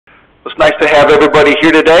It's nice to have everybody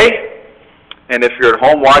here today, and if you're at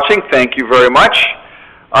home watching, thank you very much.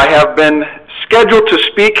 I have been scheduled to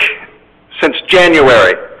speak since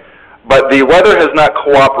January, but the weather has not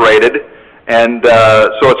cooperated, and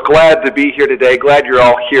so it's glad to be here today, glad you're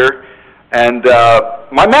all here. And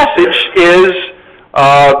my message is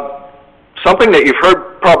something that you've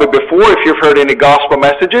heard probably before if you've heard any gospel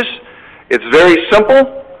messages. It's very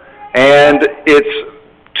simple, and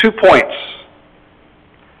it's 2 points.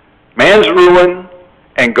 Man's ruin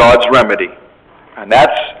and God's remedy. And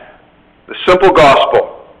that's the simple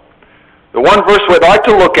gospel. The one verse we'd like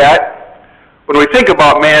to look at when we think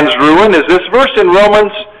about man's ruin is this verse in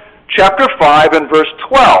Romans chapter 5 and verse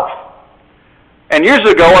 12. And years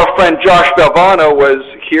ago, our friend Josh Belvano was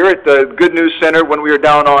here at the Good News Center when we were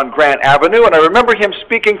down on Grant Avenue, and I remember him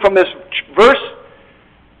speaking from this verse.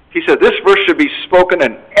 He said this verse should be spoken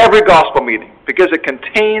in every gospel meeting because it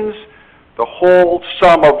contains the whole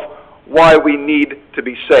sum of why we need to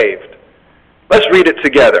be saved. Let's read it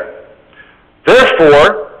together.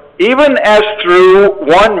 Therefore, even as through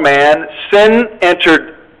one man sin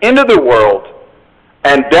entered into the world,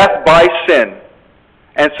 and death by sin,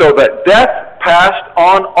 and so that death passed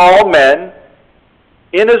on all men,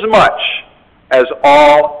 inasmuch as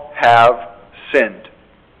all have sinned.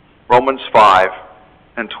 Romans 5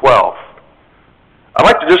 and 12. I'd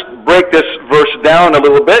like to just break this verse down a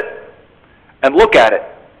little bit and look at it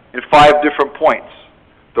in 5 different points.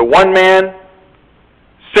 The one man,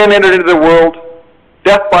 sin entered into the world,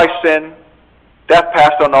 death by sin, death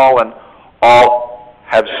passed on all, and all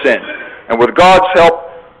have sinned. And with God's help,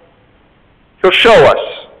 He'll show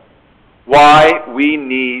us why we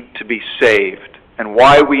need to be saved and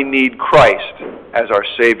why we need Christ as our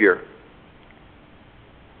Savior.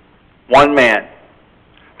 One man.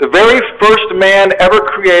 The very first man ever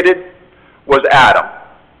created was Adam.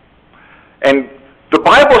 And the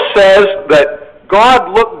Bible says that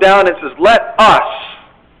God looked down and says, let us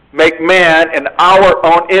make man in our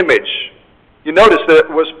own image. You notice that it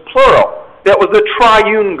was plural. That was the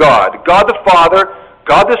triune God. God the Father,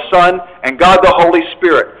 God the Son, and God the Holy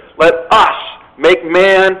Spirit. Let us make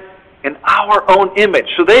man in our own image.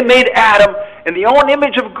 So they made Adam in the own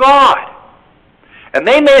image of God. And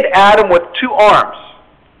they made Adam with 2 arms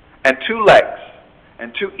and 2 legs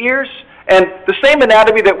and 2 ears and the same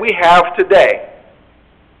anatomy that we have today.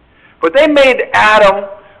 But they made Adam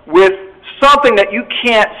with something that you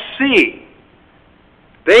can't see.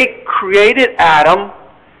 They created Adam,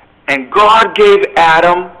 and God gave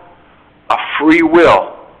Adam a free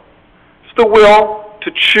will. It's the will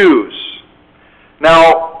to choose.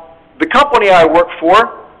 Now, the company I work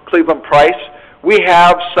for, Cleveland Price, we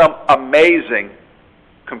have some amazing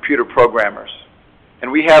computer programmers.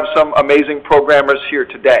 And we have some amazing programmers here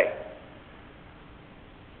today.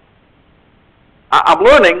 I'm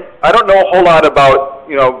learning, I don't know a whole lot about,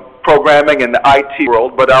 programming in the IT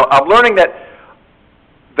world, but I'm learning that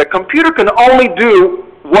the computer can only do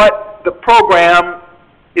what the program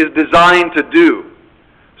is designed to do.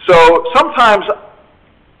 So sometimes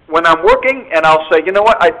when I'm working and I'll say, you know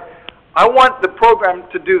what, I want the program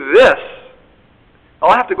to do this,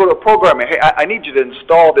 I'll have to go to a programmer. Hey, I need you to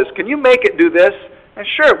install this. Can you make it do this? And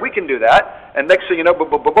sure, we can do that. And next thing you know,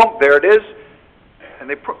 boom, boom, boom, boom, there it is.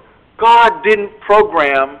 And God didn't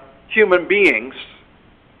program human beings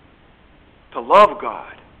to love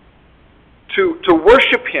God, to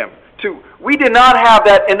worship Him. We did not have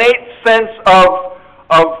that innate sense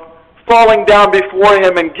of falling down before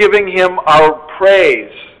Him and giving Him our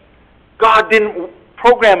praise. God didn't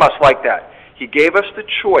program us like that. He gave us the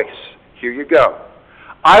choice. Here you go.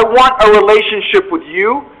 I want a relationship with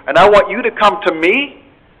you, and I want you to come to me,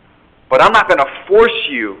 but I'm not going to force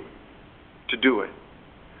you to do it.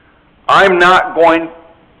 I'm not going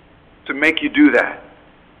to make you do that.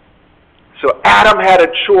 So Adam had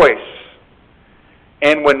a choice.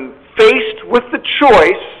 And when faced with the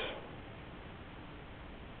choice,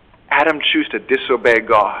 Adam chose to disobey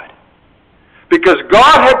God. Because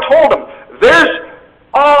God had told him, there's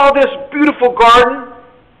all this beautiful garden.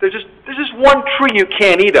 There's just one tree you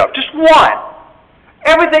can't eat of. Just one.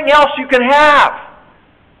 Everything else you can have.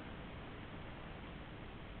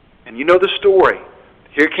 And you know the story.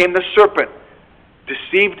 Here came the serpent,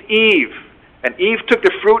 deceived Eve. And Eve took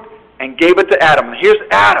the fruit and gave it to Adam. And here's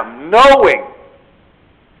Adam, knowing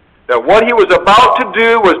that what he was about to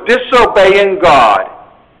do was disobeying God.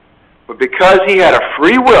 But because he had a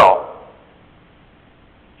free will,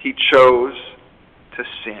 he chose to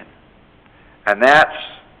sin. And that's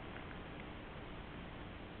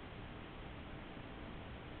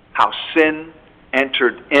how sin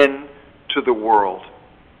entered into the world.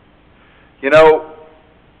 You know,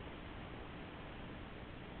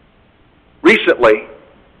 recently,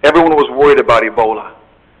 everyone was worried about Ebola.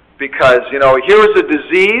 Because, here was a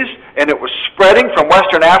disease, and it was spreading from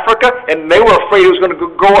Western Africa, and they were afraid it was going to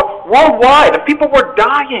go worldwide, and people were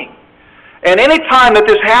dying. And any time that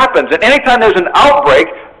this happens, and any time there's an outbreak,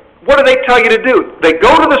 what do they tell you to do? They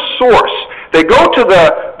go to the source. They go to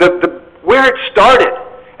the where it started,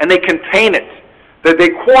 and they contain it. They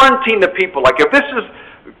quarantine the people. Like, if this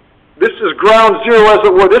is ground zero, as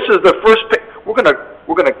it were, this is the first. We're going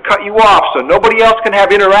to cut you off so nobody else can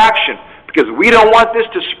have interaction, because we don't want this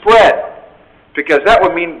to spread, because that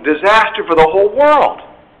would mean disaster for the whole world.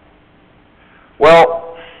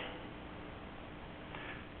 Well,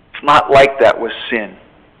 it's not like that with sin.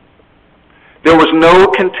 There was no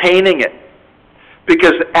containing it,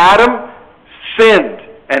 because Adam sinned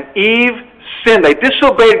and Eve sinned. They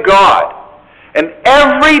disobeyed God, and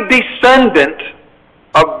every descendant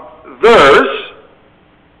of theirs,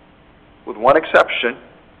 with one exception,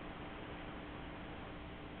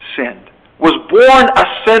 sinned. Was born a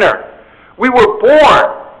sinner. We were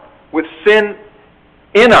born with sin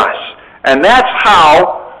in us. And that's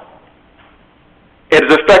how it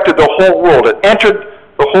has affected the whole world. It entered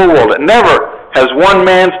the whole world. It never has one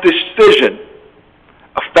man's decision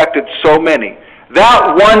affected so many.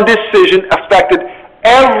 That one decision affected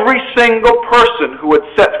every single person who had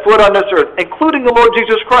set foot on this earth, including the Lord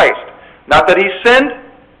Jesus Christ. Not that he sinned,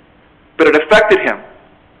 but it affected him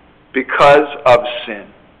because of sin.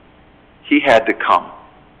 He had to come.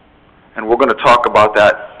 And we're going to talk about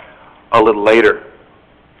that a little later.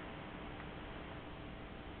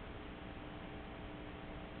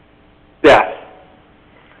 Death.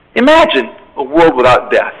 Imagine a world without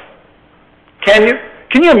death. Can you?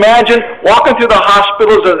 Can you imagine walking through the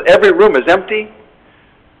hospitals and every room is empty?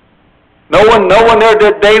 No one there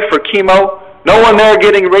that day for chemo. No one there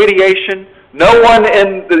getting radiation. No one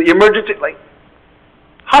in the emergency.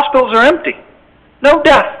 Hospitals are empty. No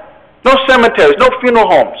death. No cemeteries, no funeral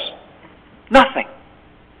homes, nothing.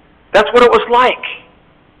 That's what it was like.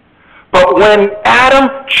 But when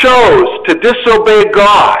Adam chose to disobey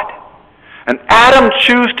God, and Adam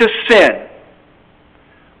chose to sin,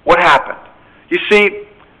 what happened? You see,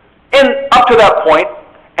 up to that point,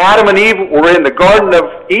 Adam and Eve were in the Garden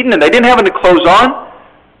of Eden, and they didn't have any clothes on.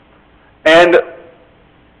 And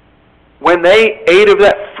when they ate of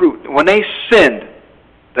that fruit, when they sinned,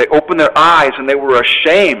 they opened their eyes and they were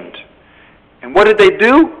ashamed. And what did they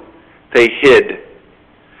do? They hid.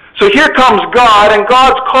 So here comes God, and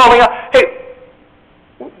God's calling out, hey,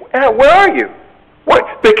 where are you?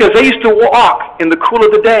 What? Because they used to walk in the cool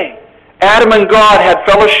of the day. Adam and God had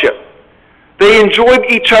fellowship. They enjoyed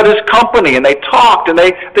each other's company, and they talked, and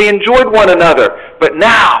they enjoyed one another. But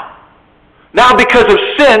now because of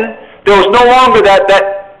sin, there was no longer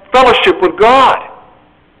that fellowship with God.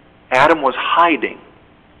 Adam was hiding.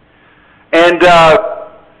 And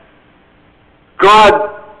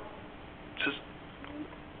God says,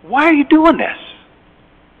 why are you doing this?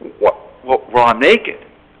 Well, I'm naked.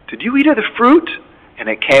 Did you eat of the fruit? And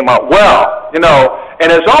it came out,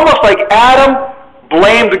 and it's almost like Adam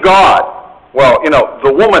blamed God. Well,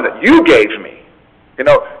 the woman that you gave me,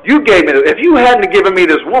 you gave me, if you hadn't given me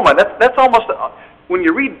this woman, that's almost, when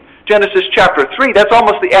you read Genesis chapter 3, that's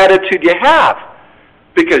almost the attitude you have.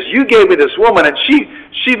 Because you gave me this woman, and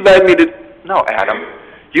she led me to, no, Adam,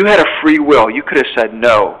 you had a free will. You could have said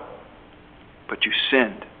no, but you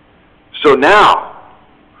sinned. So now,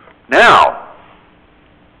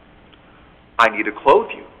 I need to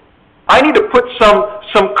clothe you. I need to put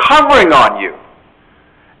some covering on you.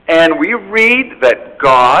 And we read that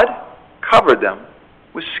God covered them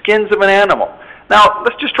with skins of an animal. Now,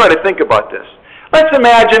 let's just try to think about this. Let's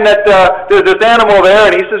imagine that there's this animal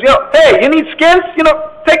there, and he says, hey, you need skins?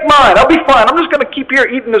 Take mine. I'll be fine. I'm just going to keep here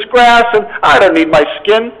eating this grass, and I don't need my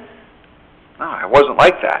skin. No, it wasn't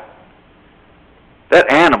like that.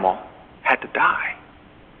 That animal had to die.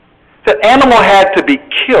 That animal had to be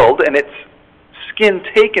killed, and its skin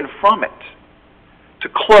taken from it to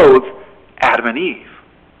clothe Adam and Eve.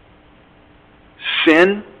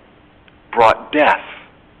 Sin brought death.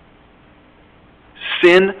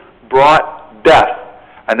 Sin brought death.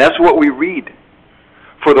 And that's what we read.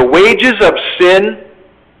 For the wages of sin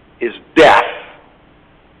is death.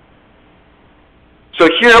 So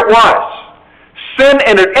here it was. Sin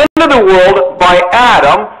entered into the world by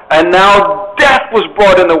Adam, and now death was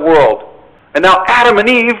brought in the world. And now Adam and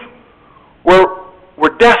Eve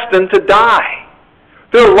were destined to die.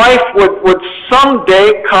 Their life would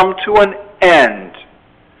someday come to an end.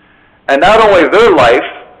 And not only their life,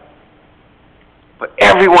 but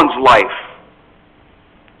everyone's life.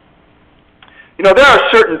 There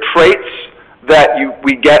are certain traits that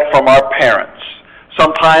we get from our parents.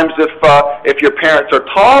 Sometimes if your parents are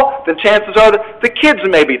tall, then chances are that the kids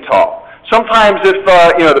may be tall. Sometimes if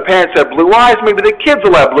the parents have blue eyes, maybe the kids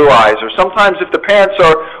will have blue eyes. Or sometimes if the parents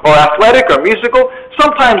are athletic or musical,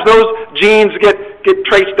 sometimes those genes get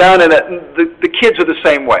traced down, and the kids are the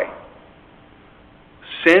same way.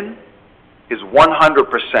 Sin is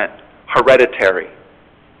 100% hereditary.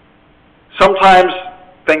 Sometimes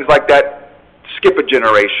things like that skip a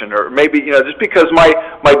generation, or maybe just because my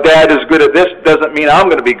dad is good at this doesn't mean I'm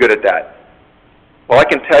going to be good at that. Well, I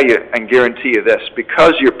can tell you and guarantee you this: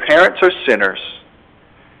 because your parents are sinners,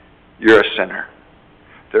 you're a sinner.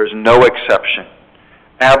 There's no exception.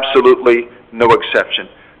 Absolutely no exception.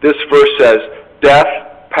 This verse says, death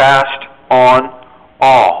passed on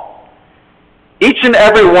all. Each and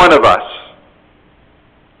every one of us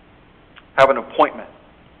have an appointment.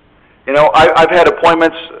 I've had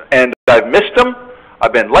appointments and I've missed them.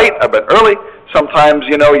 I've been late, I've been early. Sometimes,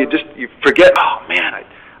 you forget, oh man, I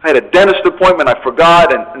had a dentist appointment, I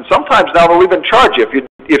forgot, and sometimes now they'll even charge you.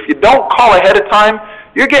 If you don't call ahead of time,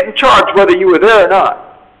 you're getting charged whether you were there or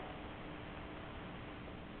not.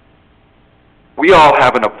 We all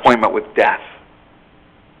have an appointment with death,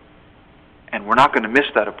 and we're not going to miss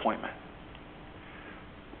that appointment.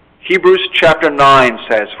 Hebrews chapter 9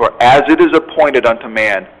 says, for as it is appointed unto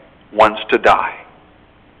man once to die,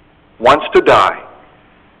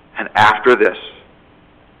 and after this,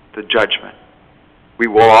 the judgment. We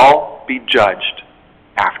will all be judged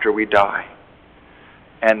after we die.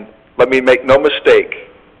 And let me make no mistake,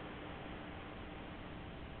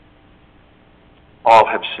 all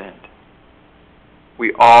have sinned.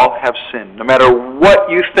 We all have sinned. No matter what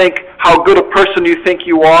you think, how good a person you think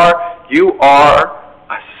you are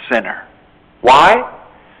a sinner. Why?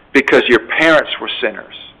 Because your parents were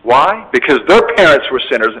sinners. Why? Because their parents were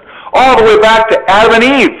sinners. All the way back to Adam and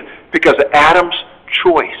Eve, because of Adam's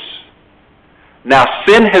choice. Now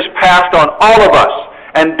sin has passed on all of us,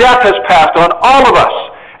 and death has passed on all of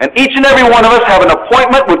us. And each and every one of us have an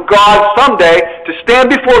appointment with God someday to stand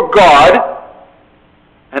before God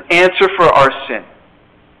and answer for our sin.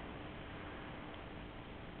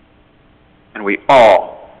 And we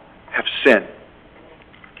all have sinned.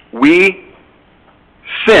 We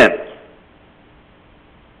sin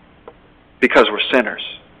because we're sinners.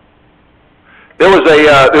 There was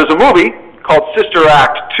a movie called Sister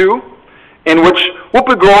Act 2, in which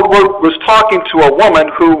Whoopi Goldberg was talking to a woman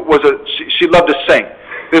who she loved to sing.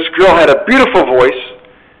 This girl had a beautiful voice,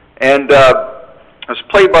 and it was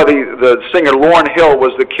played by the singer Lauryn Hill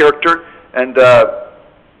was the character, and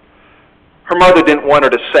her mother didn't want her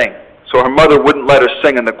to sing, so her mother wouldn't let her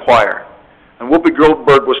sing in the choir. And Whoopi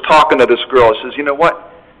Goldberg was talking to this girl and says, you know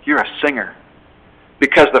what? You're a singer.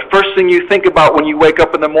 Because the first thing you think about when you wake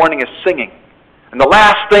up in the morning is singing. And the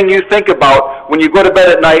last thing you think about when you go to bed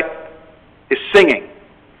at night is singing.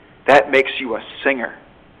 That makes you a singer,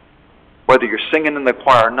 whether you're singing in the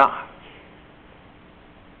choir or not.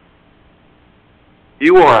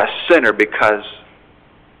 You are a sinner because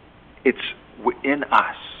it's within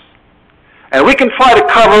us. And we can try to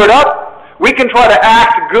cover it up. We can try to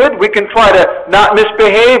act good. We can try to not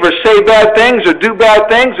misbehave or say bad things or do bad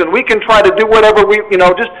things. And we can try to do whatever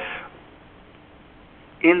just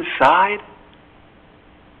inside,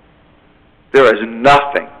 there is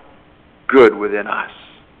nothing good within us.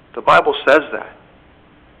 The Bible says that.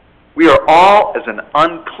 We are all as an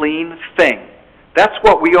unclean thing. That's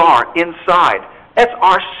what we are inside. That's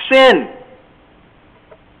our sin.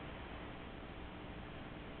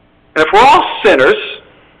 And if we're all sinners,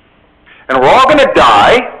 and we're all going to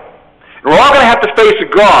die, and we're all going to have to face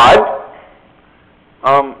God,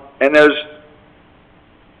 and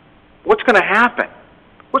what's going to happen?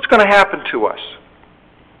 What's going to happen to us?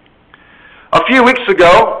 A few weeks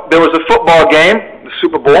ago, there was a football game, the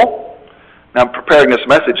Super Bowl. Now, I'm preparing this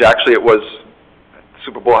message. Actually, the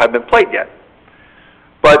Super Bowl hadn't been played yet.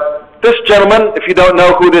 But this gentleman, if you don't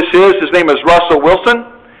know who this is, his name is Russell Wilson.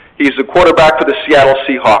 He's the quarterback for the Seattle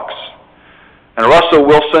Seahawks. And Russell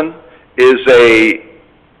Wilson is a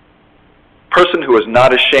person who is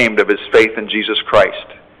not ashamed of his faith in Jesus Christ.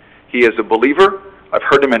 He is a believer. I've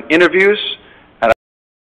heard him in interviews, and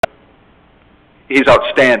he's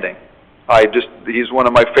outstanding. He's one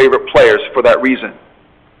of my favorite players for that reason.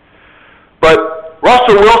 But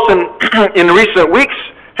Russell Wilson, in recent weeks,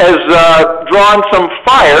 has drawn some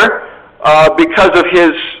fire because of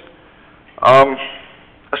his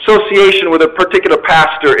association with a particular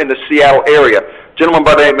pastor in the Seattle area, a gentleman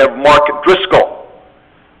by the name of Mark Driscoll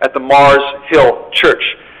at the Mars Hill Church.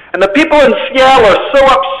 And the people in Seattle are so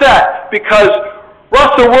upset because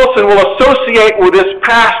Russell Wilson will associate with this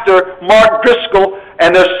pastor, Mark Driscoll,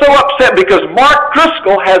 and they're so upset because Mark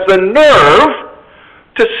Driscoll has the nerve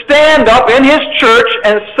to stand up in his church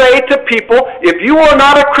and say to people, if you are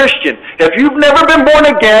not a Christian, if you've never been born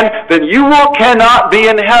again, then you cannot be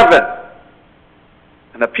in heaven.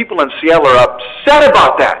 And the people in Seattle are upset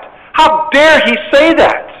about that. How dare he say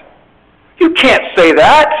that? You can't say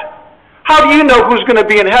that. How do you know who's going to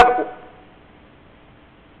be in heaven?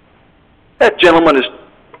 That gentleman is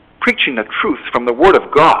preaching the truth from the Word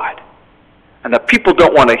of God. And the people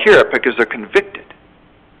don't want to hear it because they're convicted.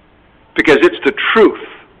 Because it's the truth.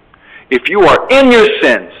 If you are in your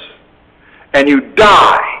sins and you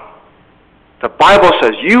die, the Bible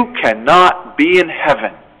says you cannot be in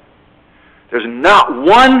heaven. There's not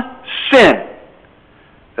one sin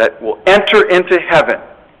that will enter into heaven.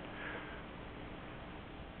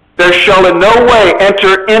 There shall in no way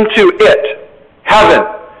enter into it, heaven,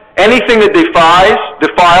 anything that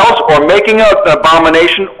defiles, or making an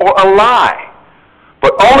abomination or a lie.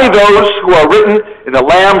 But only those who are written in the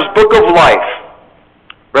Lamb's book of life.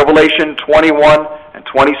 Revelation 21 and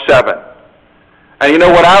 27. And you know,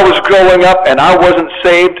 when I was growing up and I wasn't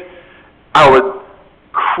saved, I would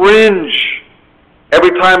cringe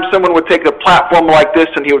every time someone would take a platform like this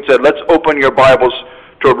and he would say, let's open your Bibles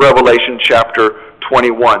to Revelation chapter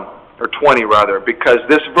 21, or 20 rather, because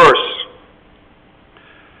this verse,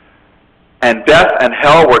 and death and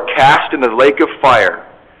hell were cast into the lake of fire.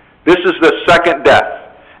 This is the second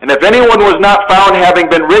death. And if anyone was not found having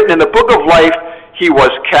been written in the book of life, he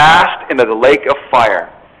was cast into the lake of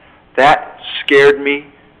fire. That scared me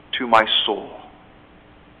to my soul.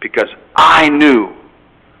 Because I knew,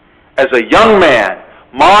 as a young man,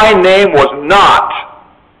 my name was not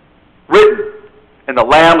written in the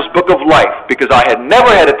Lamb's book of life, because I had never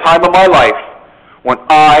had a time in my life when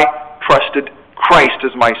I trusted Christ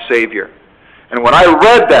as my Savior. And when I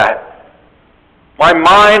read that, my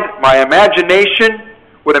mind, my imagination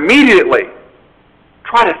would immediately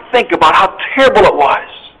try to think about how terrible it was.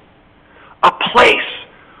 A place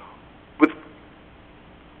with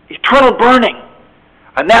eternal burning.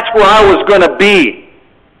 And that's where I was going to be.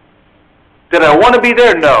 Did I want to be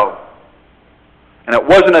there? No. And it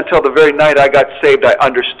wasn't until the very night I got saved I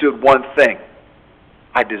understood one thing.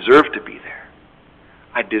 I deserved to be there.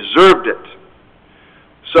 I deserved it.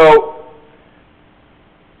 So,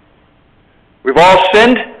 we've all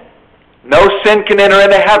sinned. No sin can enter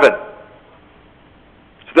into heaven.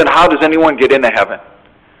 So then how does anyone get into heaven?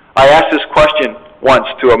 I asked this question once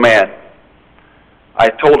to a man. I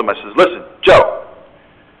told him, I said, listen, Joe,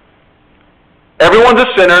 everyone's a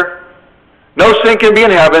sinner. No sin can be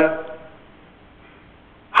in heaven.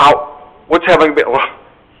 What's heaven been? Well,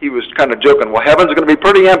 he was kind of joking. Well, heaven's going to be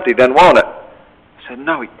pretty empty then, won't it? I said,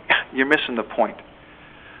 no, you're missing the point.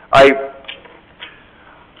 I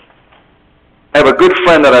have a good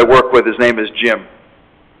friend that I work with. His name is Jim.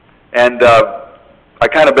 And I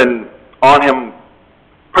kind of been on him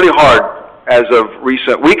pretty hard as of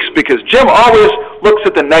recent weeks because Jim always looks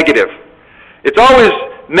at the negative. It's always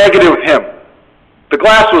negative with him. The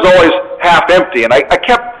glass was always half empty. And I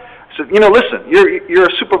said, listen, you're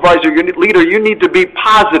a supervisor, you're a leader, you need to be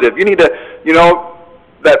positive. You need to,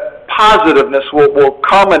 that positiveness will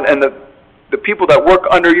come and the people that work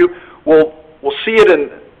under you will see it, and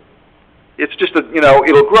it's just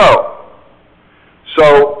it'll grow.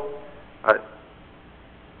 So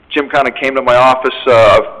Jim kind of came to my office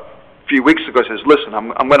a few weeks ago and says, listen,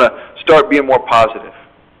 I'm going to start being more positive.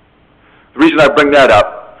 The reason I bring that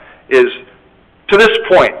up is, to this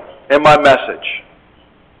point in my message,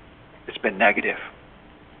 it's been negative.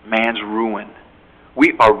 Man's ruined.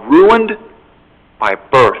 We are ruined by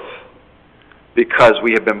birth because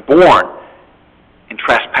we have been born in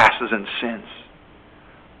trespasses and sins.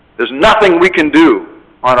 There's nothing we can do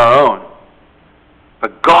on our own.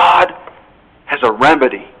 But God has a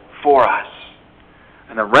remedy for us.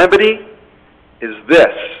 And the remedy is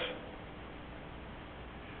this.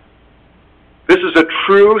 This is a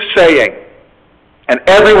true saying, and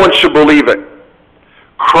everyone should believe it.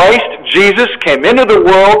 Christ Jesus came into the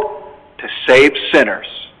world to save sinners.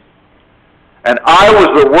 And I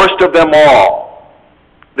was the worst of them all.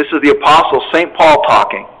 This is the Apostle St. Paul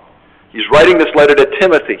talking. He's writing this letter to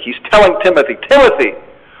Timothy. He's telling Timothy,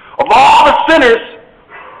 of all the sinners,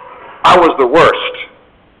 I was the worst.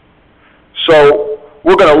 So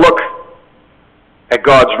we're going to look at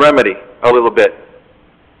God's remedy a little bit.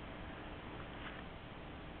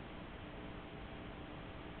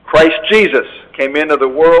 Christ Jesus came into the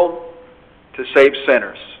world to save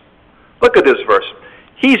sinners. Look at this verse.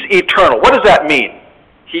 He's eternal. What does that mean?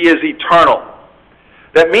 He is eternal.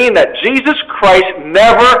 That means that Jesus Christ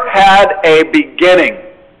never had a beginning.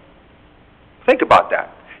 Think about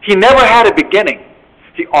that. He never had a beginning.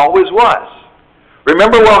 He always was.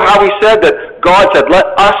 Remember how we said that God said, let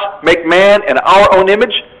us make man in our own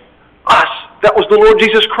image. Us. That was the Lord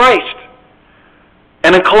Jesus Christ.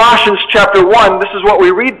 And in Colossians chapter 1, this is what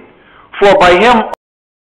we read. For by him all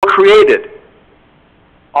were created.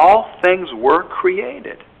 All things were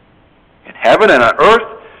created. In heaven and on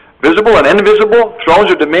earth, visible and invisible,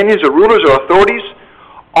 thrones or dominions or rulers or authorities,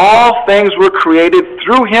 all things were created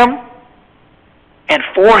through him and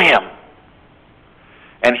for him.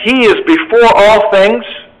 And he is before all things,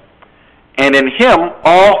 and in him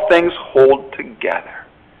all things hold together.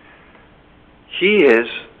 He is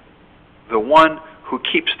the one who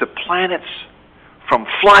keeps the planets from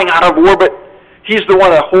flying out of orbit. He's the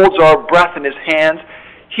one that holds our breath in his hands.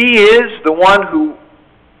 He is the one who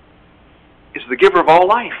is the giver of all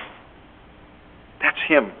life. That's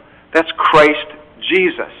him. That's Christ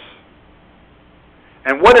Jesus.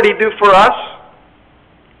 And what did he do for us?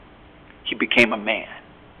 He became a man.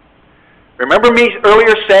 Remember me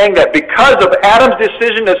earlier saying that because of Adam's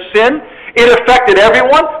decision to sin, it affected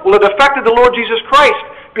everyone? Well, it affected the Lord Jesus Christ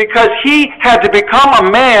because he had to become a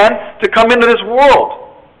man to come into this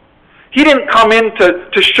world. He didn't come in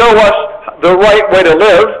to show us the right way to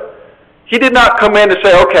live. He did not come in to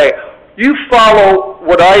say, okay, you follow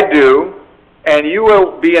what I do and you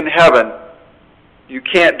will be in heaven. You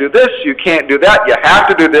can't do this, you can't do that, you have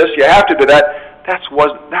to do this, you have to do that. That's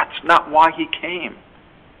not why he came.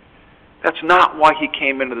 That's not why he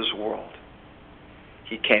came into this world.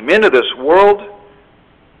 He came into this world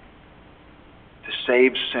to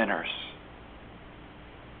save sinners.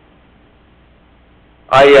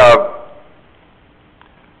 I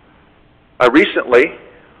recently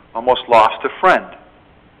almost lost a friend.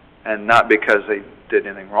 And not because they did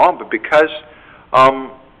anything wrong, but because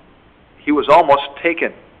he was almost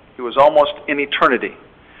taken. He was almost in eternity.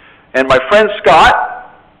 And my friend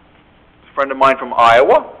Scott, a friend of mine from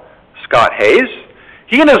Iowa, Scott Hayes,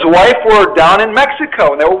 he and his wife were down in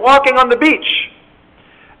Mexico, and they were walking on the beach.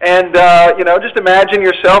 And, just imagine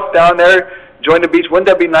yourself down there enjoying the beach. Wouldn't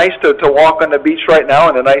that be nice to walk on the beach right now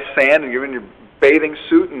in the nice sand, and you're in your bathing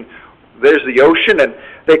suit, and there's the ocean. And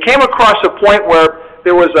they came across a point where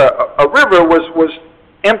there was a river was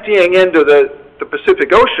emptying into the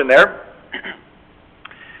Pacific Ocean there.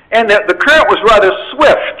 And the current was rather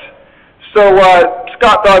swift. So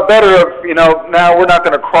Scott thought better of, now we're not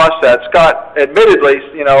going to cross that. Scott, admittedly,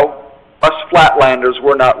 us flatlanders,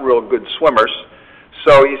 we're not real good swimmers.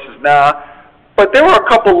 So he says, nah. But there were a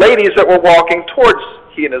couple ladies that were walking towards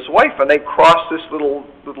he and his wife, and they crossed this little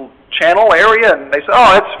channel area, and they said,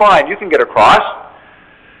 oh, it's fine, you can get across.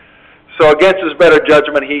 So against his better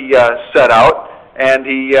judgment, he set out, and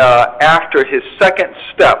he, after his second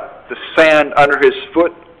step, the sand under his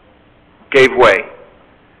foot gave way,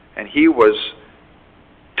 and he was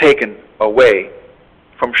taken away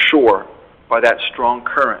from shore by that strong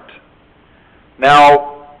current.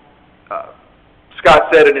 Now, Scott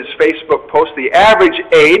said in his Facebook post, the average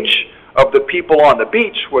age of the people on the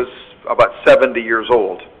beach was about 70 years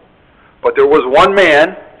old. But there was one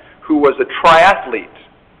man who was a triathlete,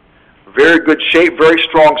 very good shape, very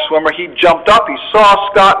strong swimmer. He jumped up, he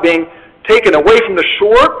saw Scott being taken away from the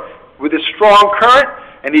shore with his strong current,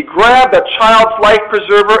 and he grabbed a child's life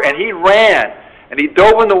preserver and he ran. And he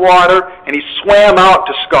dove in the water and he swam out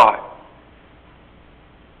to Scott.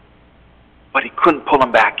 But he couldn't pull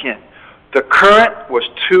him back in. The current was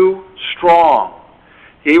too strong.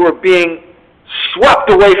 They were being swept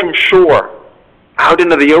away from shore, out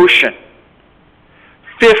into the ocean.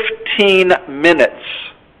 15 minutes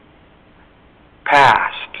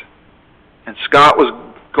passed, and Scott was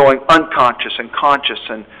going unconscious and conscious,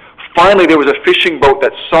 and finally there was a fishing boat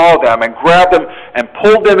that saw them and grabbed them and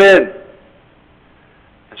pulled them in.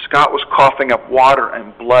 And Scott was coughing up water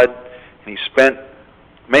and blood, and he spent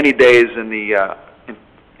many days in the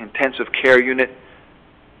intensive care unit.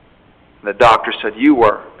 The doctor said, you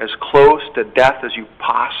were as close to death as you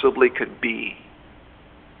possibly could be.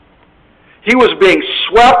 He was being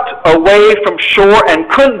swept away from shore and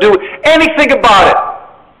couldn't do anything about it.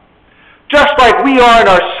 Just like we are in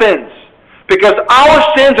our sins. Because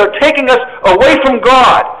our sins are taking us away from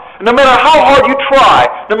God. And no matter how hard you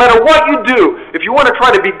try, no matter what you do, if you want to try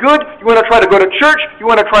to be good, you want to try to go to church, you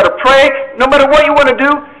want to try to pray, no matter what you want to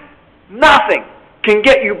do, nothing can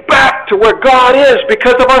get you back to where God is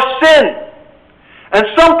because of our sin. And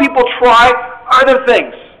some people try other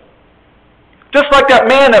things. Just like that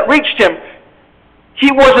man that reached him,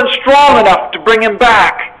 he wasn't strong enough to bring him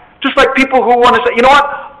back. Just like people who want to say, you know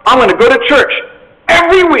what, I'm going to go to church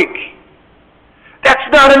every week. That's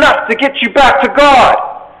not enough to get you back to God.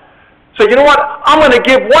 So you know what, I'm going to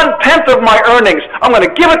give 1/10 of my earnings. I'm going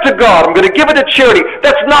to give it to God. I'm going to give it to charity.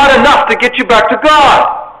 That's not enough to get you back to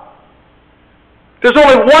God. There's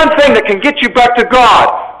only one thing that can get you back to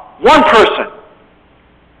God. One person.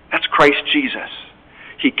 That's Christ Jesus.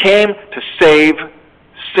 He came to save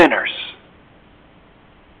sinners.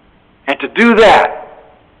 And to do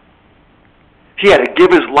that, He had to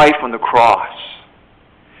give His life on the cross.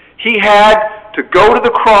 He had to go to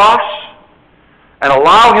the cross and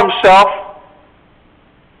allow Himself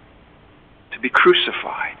to be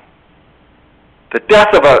crucified. The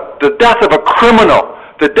death of a criminal,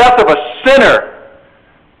 the death of a sinner,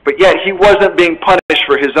 but yet He wasn't being punished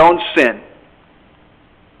for His own sin.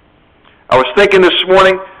 I was thinking this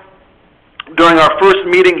morning, during our first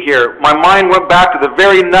meeting here, my mind went back to the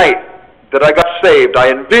very night that I got saved.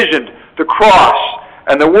 I envisioned the cross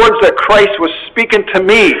and the words that Christ was speaking to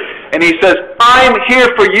me. And He says, I'm here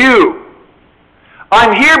for you.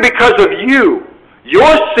 I'm here because of you.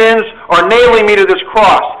 Your sins are nailing me to this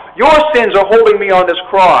cross. Your sins are holding me on this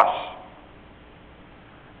cross.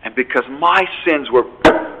 And because my sins were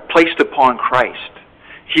placed upon Christ,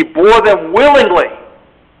 He bore them willingly.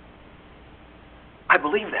 I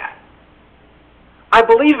believe that. I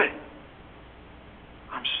believe it.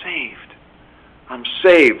 I'm saved. I'm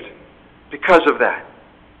saved because of that.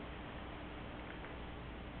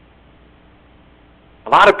 A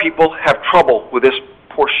lot of people have trouble with this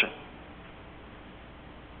portion.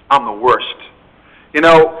 I'm the worst. You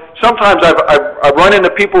know, sometimes I run into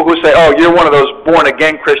people who say, oh, you're one of those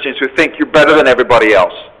born-again Christians who think you're better than everybody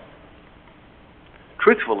else.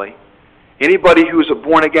 Truthfully, anybody who's a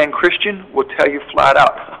born-again Christian will tell you flat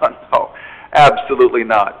out, no, absolutely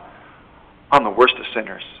not. I'm the worst of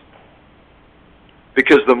sinners.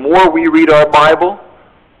 Because the more we read our Bible,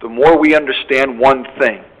 the more we understand one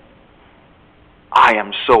thing. I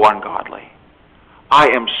am so ungodly. I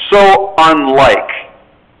am so unlike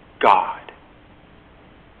God.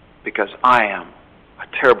 Because I am a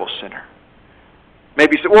terrible sinner.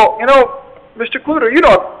 Maybe you say, well, you know, Mr. Kluiter, you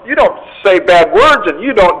don't say bad words, and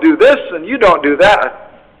you don't do this, and you don't do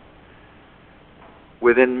that.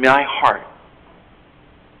 Within my heart,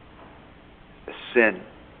 the sin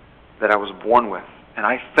that I was born with. And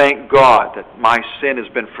I thank God that my sin has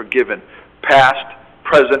been forgiven, past,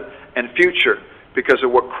 present, and future, because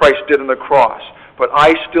of what Christ did on the cross. But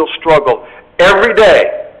I still struggle every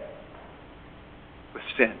day with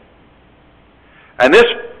sin. And this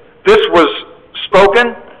was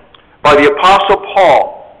spoken by the Apostle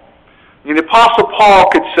Paul. And the Apostle Paul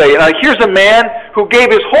could say, and here's a man who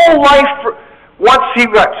gave his whole life, once he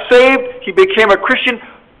got saved, he became a Christian,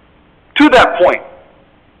 to that point.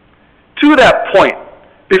 To that point.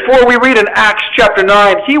 Before we read in Acts chapter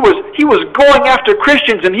 9, he was going after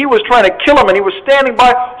Christians, and he was trying to kill them, and he was standing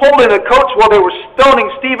by holding the coats while they were stoning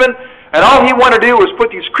Stephen, and all he wanted to do was put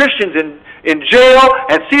these Christians in jail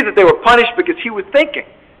and see that they were punished, because he was thinking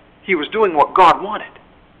he was doing what God wanted.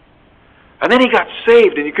 And then he got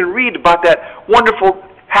saved, and you can read about that wonderful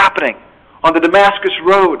happening on the Damascus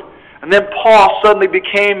Road. And then Saul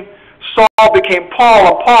became Paul,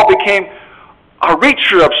 and Paul became a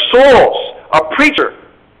reacher of souls, a preacher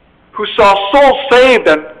who saw souls saved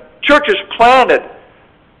and churches planted.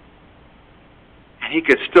 And he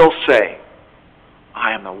could still say,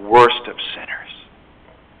 I am the worst of sinners.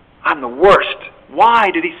 I'm the worst. Why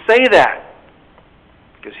did he say that?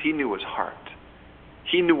 Because he knew his heart.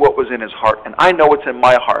 He knew what was in his heart. And I know what's in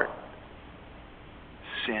my heart.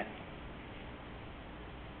 Sin.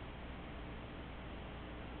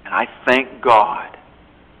 And I thank God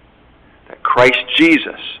that Christ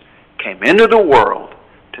Jesus came into the world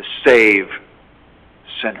to save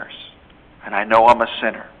sinners. And I know I'm a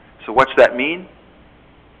sinner. So what's that mean?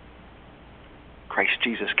 Christ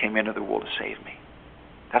Jesus came into the world to save me.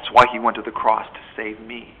 That's why he went to the cross, to save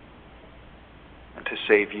me and to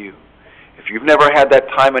save you. If you've never had that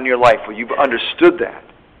time in your life where you've understood that,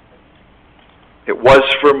 it was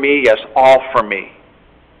for me, yes, all for me.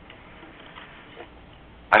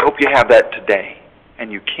 I hope you have that today.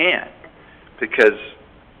 And you can, because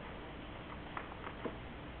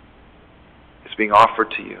it's being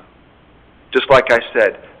offered to you. Just like I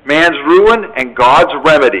said, man's ruin and God's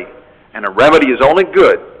remedy. And a remedy is only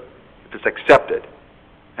good if it's accepted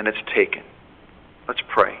and it's taken. Let's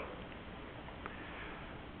pray.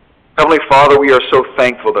 Heavenly Father, we are so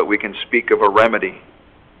thankful that we can speak of a remedy.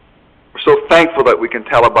 We're so thankful that we can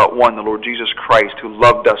tell about one, the Lord Jesus Christ, who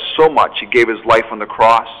loved us so much. He gave his life on the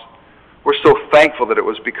cross. We're so thankful that it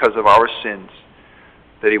was because of our sins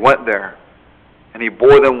that he went there and he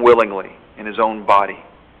bore them willingly in his own body.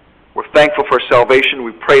 We're thankful for salvation.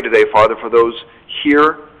 We pray today, Father, for those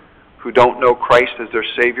here who don't know Christ as their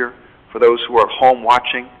Savior, for those who are at home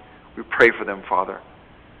watching. We pray for them, Father.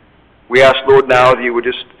 We ask, Lord, now that you would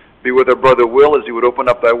just be with our brother Will as he would open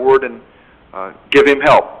up thy word, and give him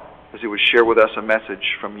help as he would share with us a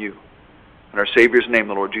message from you. In our Savior's name,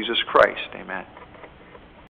 the Lord Jesus Christ. Amen.